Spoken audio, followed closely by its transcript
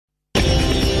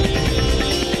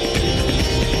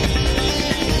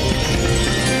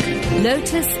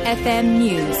Lotus FM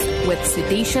News with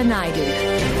SUDISHA Naidu.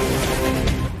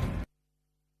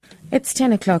 It's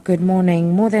 10 o'clock. Good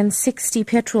morning. More than 60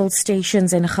 petrol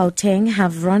stations in Gauteng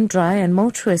have run dry and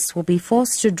motorists will be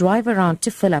forced to drive around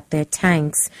to fill up their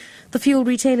tanks. The Fuel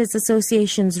Retailers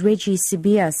Association's Reggie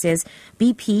Sibia says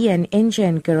BP and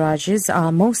engine garages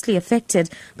are mostly affected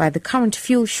by the current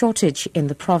fuel shortage in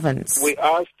the province. We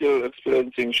are still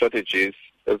experiencing shortages.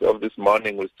 As of this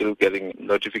morning, we're still getting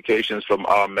notifications from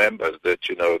our members that,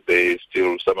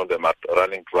 some of them are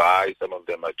running dry, some of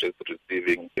them are just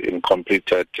receiving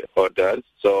incompleted orders.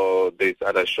 So there's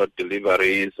either short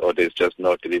deliveries or there's just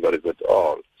no deliveries at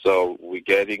all. So we're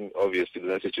getting, obviously, the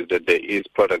messages that there is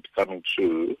product coming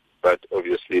through, but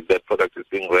obviously that product is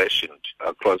being rationed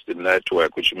across the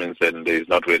network, which means then there is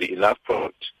not really enough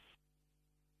product.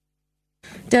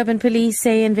 Durban police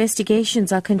say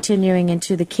investigations are continuing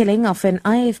into the killing of an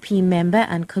IFP member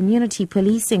and Community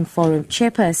Policing Forum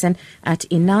chairperson at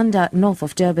Inanda, north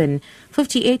of Durban.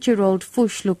 58-year-old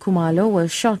Fushlu Kumalo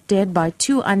was shot dead by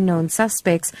two unknown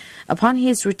suspects upon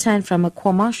his return from a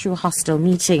Kwamashu hostel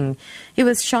meeting. He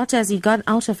was shot as he got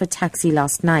out of a taxi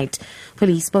last night.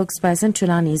 Police spokesperson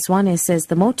Tulani Zwane says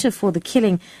the motive for the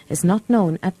killing is not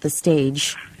known at this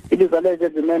stage. It is alleged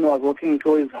that the man was walking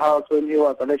to his house when he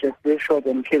was allegedly shot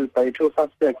and killed by two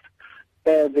suspects.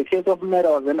 The case of murder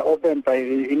was then opened by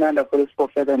Inanda police for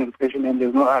further investigation, and there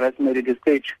is no arrest made at this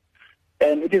stage.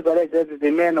 And it is alleged that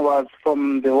the man was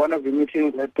from one of the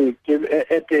meetings at the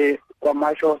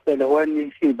Kwamashu hostel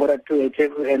when he boarded to a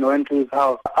taxi and went to his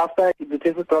house. After the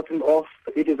taxi dropped him off,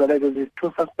 it is alleged that the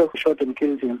two suspects shot and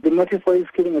killed him. The motive for his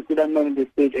killing is still unknown at this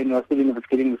stage, and we are still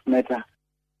investigating this matter.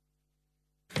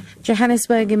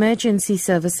 Johannesburg Emergency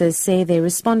Services say they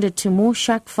responded to more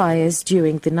shack fires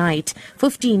during the night.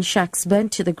 15 shacks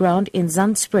burnt to the ground in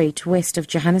Zandspruit, west of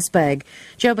Johannesburg.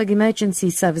 Joburg Emergency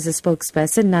Services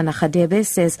spokesperson Nana Khadebe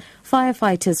says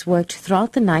firefighters worked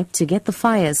throughout the night to get the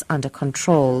fires under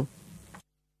control.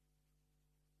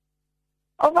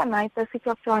 Overnight, the City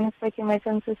of Johannesburg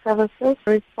Emergency Services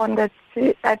responded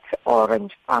to at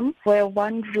Orange Farm, where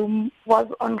one room was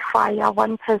on fire.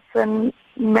 One person,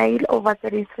 male over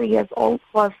 33 years old,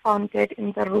 was found dead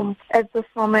in the room. At this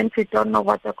moment, we don't know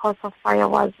what the cause of fire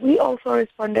was. We also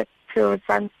responded to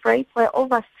Zandspruit, where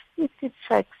over 50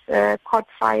 shacks caught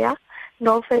fire.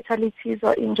 No fatalities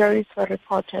or injuries were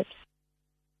reported.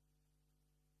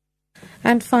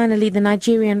 And finally, the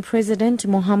Nigerian President,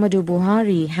 Muhammadu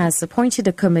Buhari, has appointed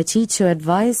a committee to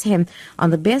advise him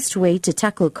on the best way to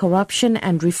tackle corruption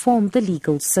and reform the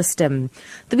legal system.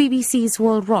 The BBC's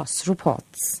Will Ross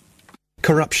reports.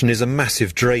 Corruption is a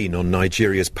massive drain on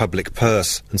Nigeria's public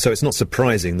purse, and so it's not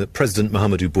surprising that President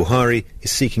Muhammadu Buhari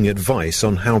is seeking advice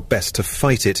on how best to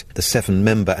fight it. The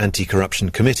 7-member anti-corruption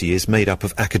committee is made up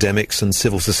of academics and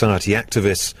civil society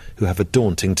activists who have a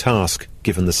daunting task,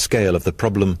 given the scale of the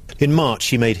problem. In March,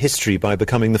 he made history by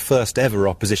becoming the first ever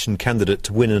opposition candidate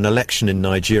to win an election in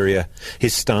Nigeria.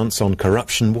 His stance on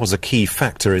corruption was a key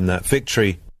factor in that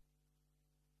victory.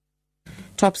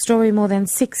 Top story, more than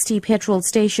 60 petrol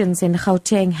stations in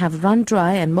Gauteng have run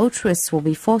dry and motorists will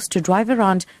be forced to drive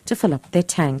around to fill up their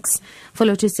tanks. For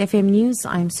Lotus FM News,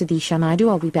 I'm SUDISHA Naidu.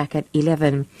 I'll be back at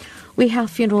 11. We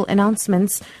have funeral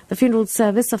announcements. The funeral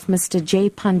service of Mr. J.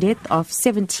 Pandit of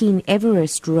 17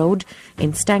 Everest Road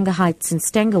in Stanger Heights in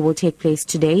Stanger will take place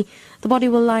today. The body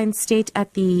will lie in state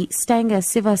at the Stanger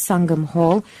Siva Sangam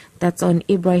Hall, that's on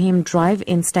Ibrahim Drive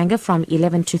in Stanger, from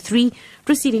 11 to 3,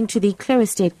 proceeding to the Clear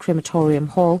Estate Crematorium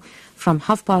Hall from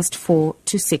 4:30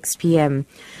 to 6 p.m.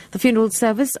 The funeral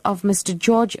service of Mr.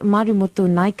 George Marimutu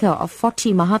Naika of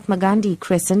 40 Mahatma Gandhi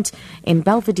Crescent in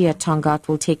Belvedere, Tongaat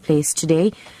will take place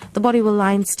today. The body will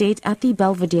lie in state at the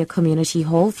Belvedere Community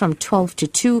Hall from 12 to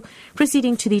 2,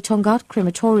 proceeding to the Tongaat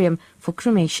Crematorium for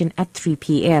cremation at 3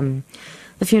 p.m.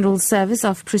 The funeral service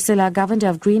of Priscilla Govender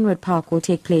of Greenwood Park will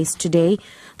take place today.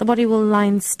 The body will lie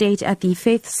in state at the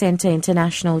Faith Centre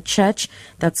International Church,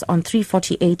 that's on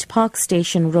 348 Park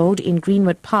Station Road in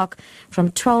Greenwood Park,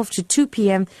 from 12 to 2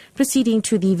 p.m, proceeding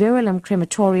to the Verulam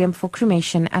Crematorium for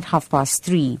cremation at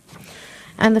 3:30.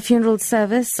 And the funeral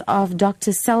service of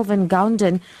Dr. Selvan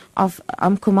Gounden of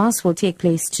Umkomaas will take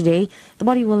place today. The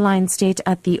body will lie in state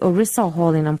at the Orissa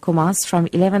Hall in Umkomaas from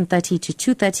 11:30 to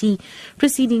 2:30,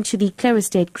 proceeding to the Clear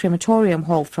Estate Crematorium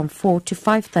Hall from 4 to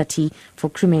 5:30 for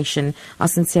cremation. Our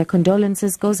sincere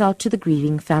condolences goes out to the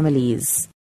grieving families.